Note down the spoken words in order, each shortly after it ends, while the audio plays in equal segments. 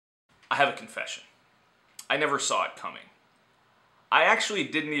I have a confession. I never saw it coming. I actually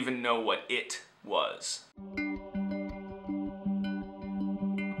didn't even know what it was.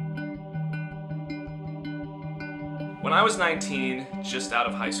 When I was 19, just out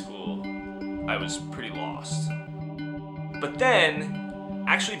of high school, I was pretty lost. But then,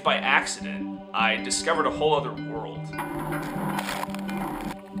 actually by accident, I discovered a whole other world.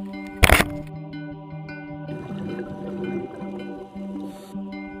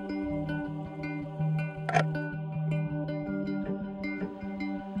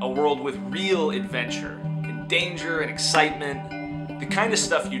 A world with real adventure, and danger and excitement, the kind of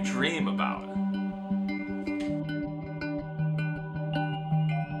stuff you dream about.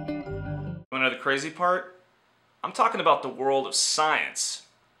 Want to know the crazy part? I'm talking about the world of science.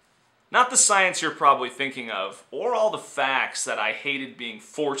 Not the science you're probably thinking of, or all the facts that I hated being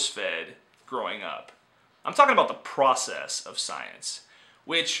force-fed growing up. I'm talking about the process of science,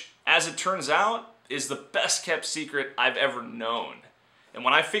 which, as it turns out, is the best kept secret I've ever known. And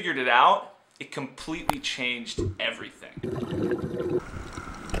when I figured it out, it completely changed everything.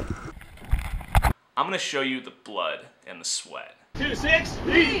 I'm gonna show you the blood and the sweat. 2-6,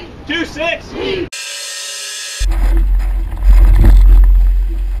 2-6.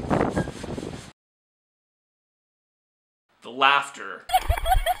 The laughter.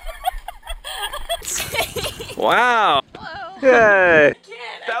 Wow. Whoa. Hey.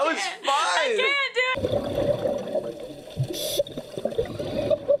 That was fun. I can't do it.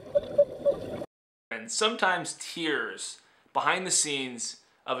 And sometimes tears behind the scenes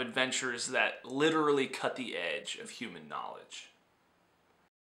of adventures that literally cut the edge of human knowledge.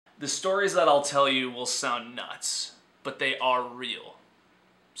 The stories that I'll tell you will sound nuts, but they are real.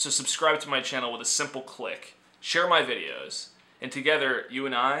 So subscribe to my channel with a simple click, share my videos, and together you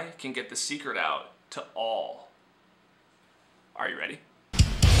and I can get the secret out to all. Are you ready?